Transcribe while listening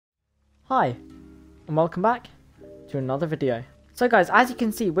Hi, and welcome back to another video. So guys, as you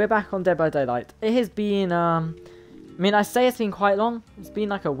can see, we're back on Dead by Daylight. It has been, I say it's been quite long. It's been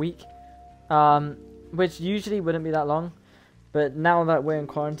like a week, which usually wouldn't be that long. But now that we're in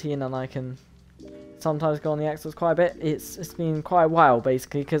quarantine and I can sometimes go on the Xbox quite a bit, it's been quite a while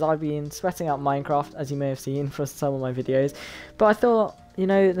basically, because I've been sweating out Minecraft, as you may have seen for some of my videos. But I thought, you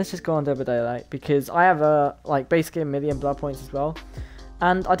know, let's just go on Dead by Daylight, because I have basically 1 million blood points as well.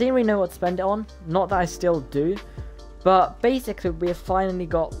 And I didn't really know what to spend it on. Not that I still do. But basically, we have finally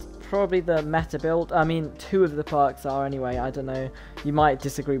got probably the meta build. I mean, 2 of the perks are anyway. I don't know. You might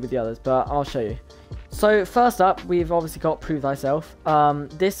disagree with the others, but I'll show you. So, first up, we've obviously got Prove Thyself.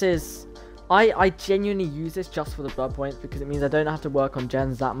 This is... I genuinely use this just for the blood points, because it means I don't have to work on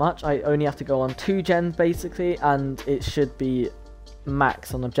gens that much. I only have to go on 2 gens, basically, and it should be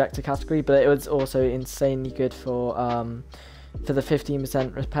max on objective category. But it was also insanely good for the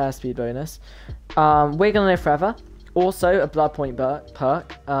 15% repair speed bonus. We're gonna live forever. Also a blood point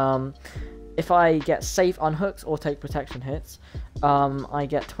perk. If I get safe unhooks or take protection hits, I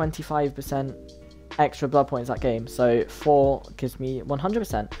get 25% extra blood points that game. So 4 gives me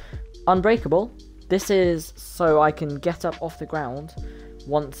 100%. Unbreakable. This is so I can get up off the ground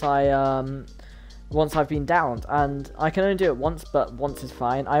once I've been downed, and I can only do it once, but once is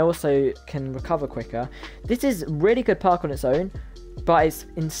fine. I also can recover quicker. This is really good perk on its own, but it's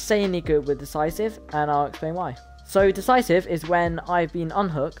insanely good with Decisive, and I'll explain why. So Decisive is when I've been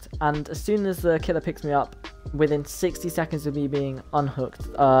unhooked, and as soon as the killer picks me up, within 60 seconds of me being unhooked,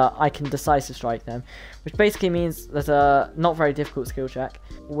 I can Decisive strike them, which basically means there's a not very difficult skill check,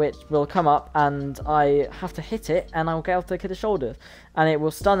 which will come up, and I have to hit it, and I'll get off the killer's shoulders, and it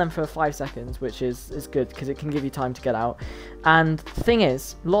will stun them for 5 seconds, which is good, because it can give you time to get out. And the thing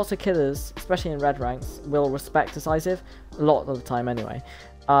is, lots of killers, especially in red ranks, will respect Decisive, a lot of the time anyway.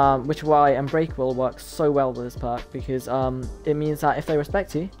 Which is why Unbreakable works so well with this perk, because it means that if they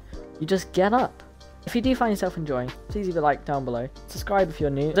respect you, you just get up. If you do find yourself enjoying, please leave a like down below. Subscribe if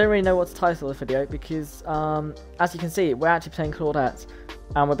you're new. I don't really know what to title the video, because as you can see, we're actually playing Claudette,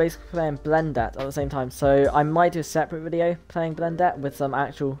 and we're basically playing Blendette at the same time. So I might do a separate video playing Blendette with some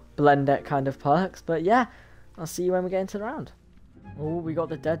actual Blendette kind of perks. But yeah, I'll see you when we get into the round. Oh, we got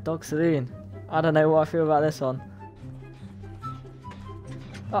the Dead Dog Saloon. I don't know what I feel about this one.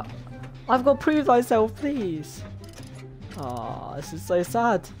 I've got to Prove Thyself, please. Oh, this is so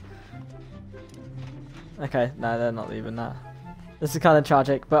sad. Okay, no, they're not leaving that. This is kind of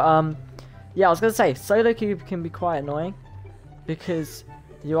tragic, but yeah, I was gonna say solo queue can be quite annoying, because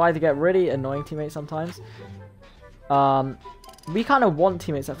you either get really annoying teammates sometimes. We kind of want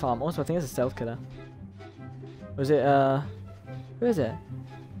teammates at farm. Also, I think it's a stealth killer. Was it who is it?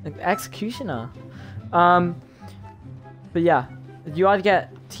 Executioner. But yeah, you either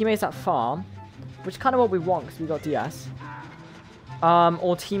get teammates at farm, which is kind of what we want because we got DS,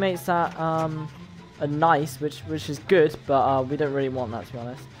 or teammates that are nice, which is good, but we don't really want that, to be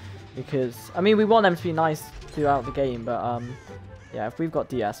honest, because I mean we want them to be nice throughout the game, but yeah, if we've got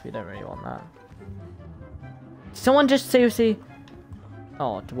DS, we don't really want that. Someone just seriously...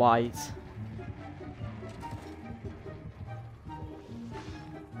 Oh, Dwight.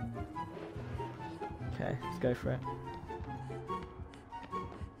 Okay, let's go for it.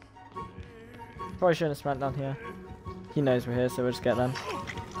 Probably shouldn't have sprint down here. He knows we're here, so we'll just get them.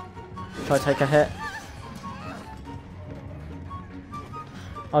 Try to take a hit.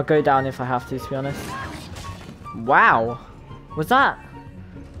 I'll go down if I have to be honest. Wow! Was that?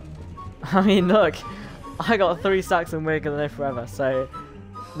 I mean, look. I got 3 stacks and we're gonna live forever, so...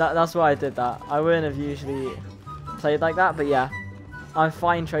 That's why I did that. I wouldn't have usually played like that, but yeah. I'm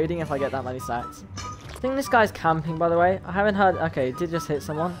fine trading if I get that many stacks. I think this guy's camping, by the way. I haven't heard... Okay, did just hit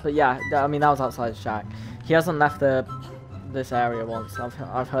someone. But yeah, I mean, that was outside the shack. He hasn't left this area once. I've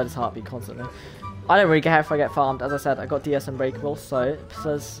heard his heartbeat constantly. I don't really care if I get farmed. As I said, I got DS Unbreakable, so it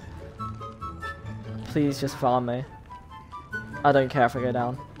says... Please just farm me. I don't care if I go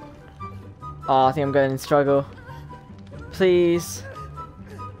down. Oh, I think I'm going in struggle. Please.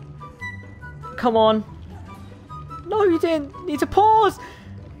 Come on. No, you didn't. Need to pause.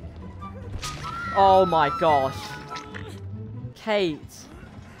 Oh my gosh. Kate.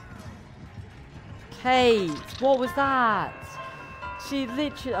 Kate, what was that? She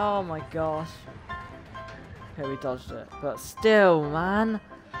literally... Oh my gosh. Okay, we dodged it. But still, man.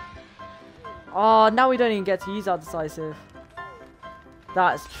 Oh, now we don't even get to use our Decisive.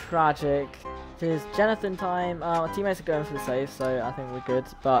 That's tragic. It is Jonathan time. Our teammates are going for the save, so I think we're good.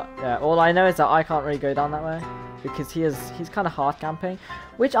 But yeah, all I know is that I can't really go down that way, because he's kind of hard camping,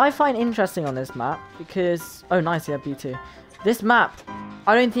 which I find interesting on this map, because... Oh nice, yeah, B2. This map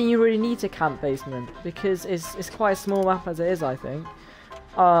I don't think you really need to camp basement because it's quite a small map as it is, I think.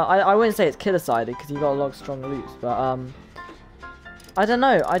 I wouldn't say it's killer-sided because you got a lot of strong loops, but I don't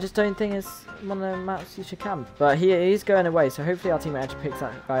know. I just don't think it's one of the maps you should camp. But he's going away, so hopefully our teammate actually picks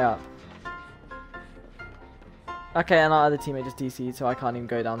that guy up. Okay, and our other teammate just DC'd, so I can't even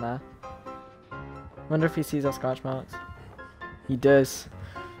go down there. Wonder if he sees our scratch marks. He does.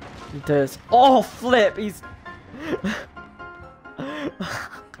 He does. Oh, flip! He's...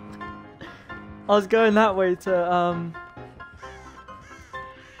 I was going that way to,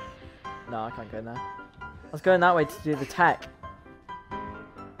 No, I can't go in there. I was going that way to do the tech.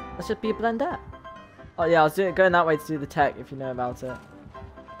 That should be a blender. Oh yeah, I was going that way to do the tech, if you know about it.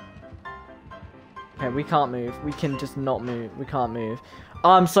 Okay, we can't move. We can just not move. We can't move.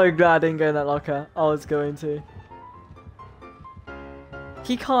 Oh, I'm so glad I didn't go in that locker. I was going to.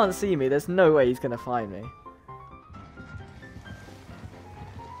 He can't see me. There's no way he's going to find me.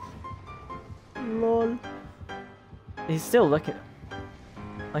 Lol. He's still looking.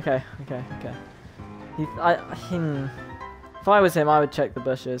 Okay. If I was him, I would check the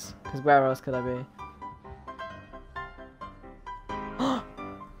bushes. Because where else could I be?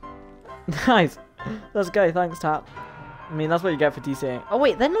 Nice. Let's go. Thanks, Tap. I mean, that's what you get for DCing. Oh,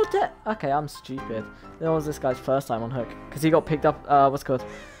 wait. They're not dead. Okay, I'm stupid. That was this guy's first time on hook. Because he got picked up. What's it called?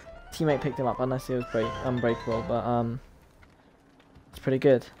 Teammate picked him up. Unless he was unbreakable. But, it's pretty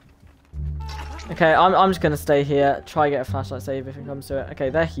good. Okay, I'm just going to stay here. Try to get a flashlight save if it comes to it. Okay,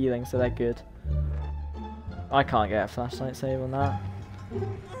 they're healing, so they're good. I can't get a flashlight save on that.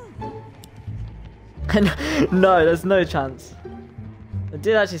 No, there's no chance. I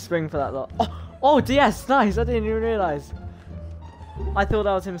did actually spring for that lot. Oh, DS, nice. I didn't even realise. I thought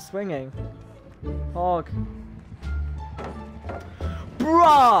that was him swinging. Hog.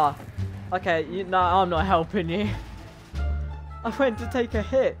 Bruh! Okay, no, I'm not helping you. I went to take a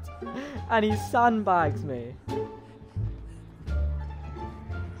hit, and he sandbags me.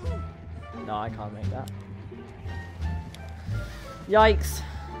 No, I can't make that. Yikes.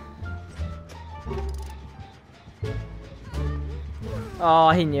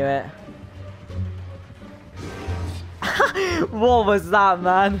 Oh, he knew it. What was that,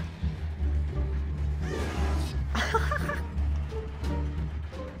 man?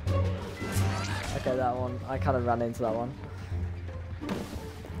 Okay, that one. I kind of ran into that one.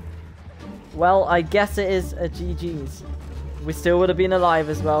 Well, I guess it is a GG's. We still would have been alive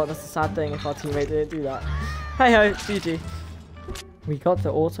as well. That's a sad thing if our teammate didn't do that. Hey ho, GG. We got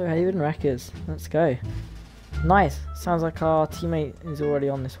the auto Haven Wreckers. Let's go. Nice. Sounds like our teammate is already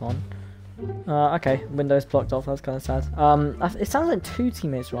on this one. Okay, windows blocked off. That's kind of sad. It sounds like 2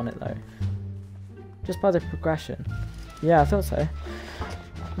 teammates are on it though. Just by the progression. Yeah, I thought so.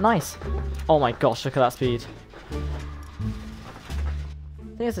 Nice. Oh my gosh, look at that speed. I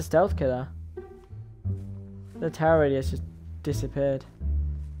think it's a stealth killer. The terror radius just disappeared.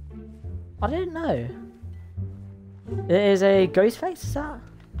 I didn't know. It is a ghost face, is that?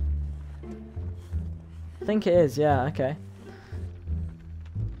 I think it is, yeah, okay.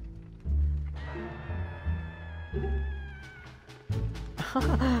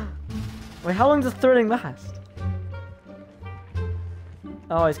 Wait, how long does thrilling last?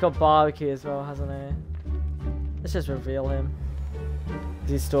 Oh, he's got barbecue as well, hasn't he? Let's just reveal him.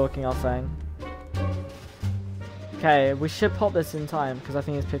 He's stalking our thing. Okay, we should pop this in time because I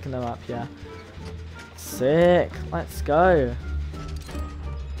think he's picking them up, yeah. Sick. Let's go.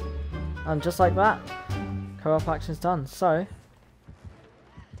 And just like that, co-op action's done. So,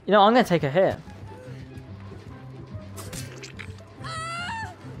 you know, I'm going to take a hit.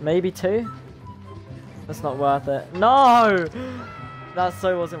 Maybe 2? That's not worth it. No! That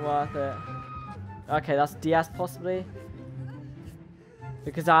so wasn't worth it. Okay, that's DS possibly.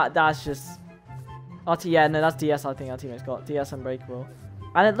 Because that's just... yeah, no, that's DS I think our teammate's got. DS Unbreakable.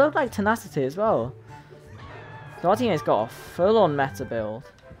 And it looked like Tenacity as well. So our teammate's got a full-on meta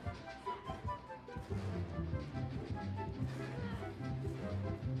build.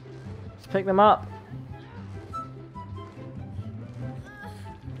 Let's pick them up.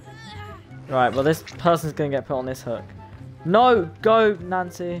 Right, well this person's going to get put on this hook. No! Go,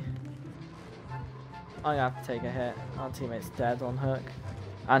 Nancy! I'm going to have to take a hit. Our teammate's dead on hook.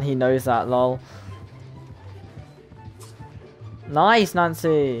 And he knows that, lol. Nice,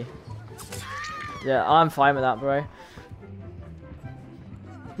 Nancy! Yeah, I'm fine with that, bro.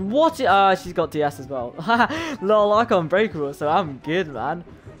 What? She's got DS as well. Lol, I got Unbreakable, so I'm good, man.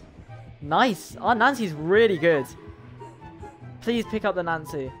 Nice. Oh, Nancy's really good. Please pick up the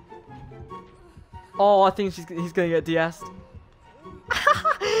Nancy. Oh, I think he's going to get DS'd.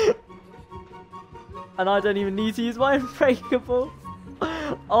 And I don't even need to use my Unbreakable.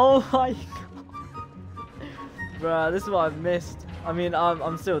 Oh my god. Bruh, this is what I've missed. I mean,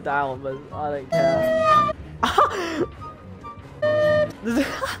 I'm still down, but I don't care.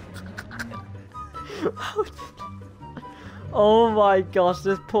 Oh my gosh,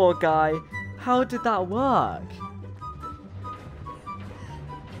 this poor guy. How did that work?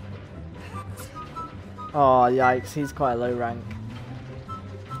 Oh, yikes, he's quite a low rank.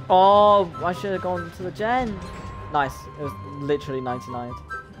 Oh, I should have gone to the gen. Nice, it was literally 99.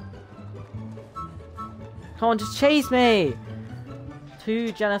 Come on, just chase me!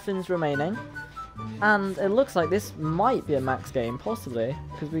 2 Jennifer's remaining. And it looks like this might be a max game, possibly.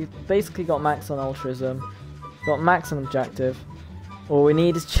 Because we basically got max on altruism. Got max on objective. All we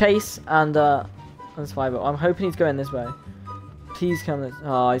need is chase and survival. I'm hoping he's going this way. Please come this.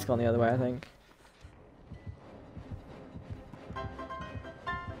 Oh, he's gone the other way, I think.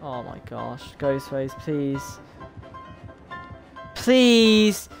 Oh my gosh. Ghostface, please.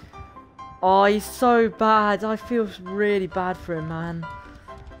 Please! Oh, he's so bad. I feel really bad for him, man.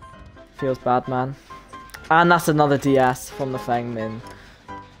 Feels bad, man. And that's another DS from the Feng Min.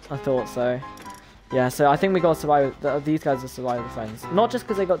 I thought so. Yeah, so I think we got to survive. These guys are survival friends. Not just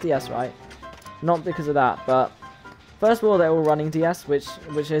because they got DS right. Not because of that, but first of all, they're all running DS, which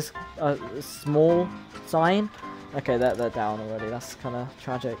is a small sign. Okay, they're down already. That's kind of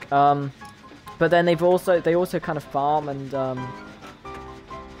tragic. But then they also kind of farm and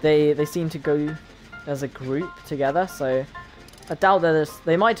they seem to go as a group together. So I doubt that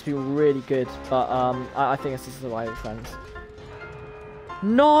they might just be really good, but I think it's just survival friends.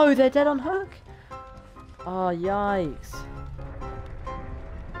 No, they're dead on hook. Oh, yikes.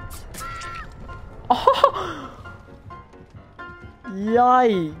 Oh!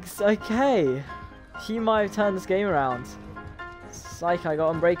 Yikes, okay. He might have turned this game around. Psych, I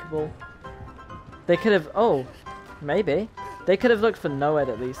got unbreakable. They could have... Oh, maybe. They could have looked for Noed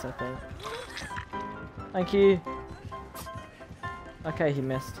at least, I think. Thank you. Okay, he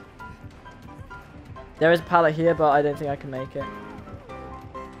missed. There is a pallet here, but I don't think I can make it.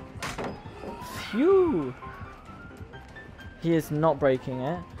 Phew! He is not breaking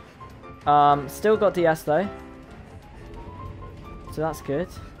it. Still got DS though. So that's good.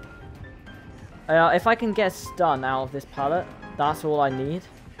 If I can get stun out of this pallet, that's all I need.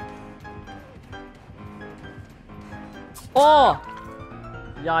 Oh!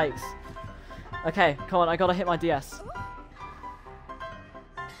 Yikes. Okay, come on, I gotta hit my DS.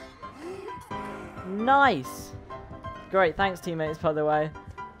 Nice! Great, thanks teammates, by the way.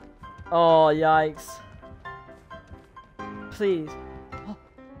 Oh, yikes. Please. Oh,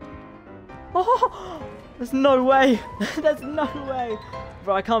 oh, there's no way. There's no way.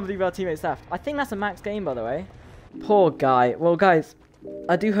 Bro, I can't believe our teammates left. I think that's a max game, by the way. Poor guy. Well, guys,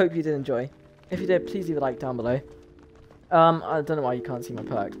 I do hope you did enjoy. If you did, please leave a like down below. I don't know why you can't see my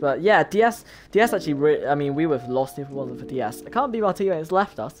perks, but yeah, DS actually, I mean, we would have lost if it wasn't for DS. I can't believe our teammates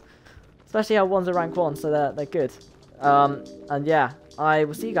left us. Especially how one's a rank 1, so they're good. And yeah, I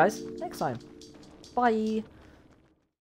will see you guys next time. Bye!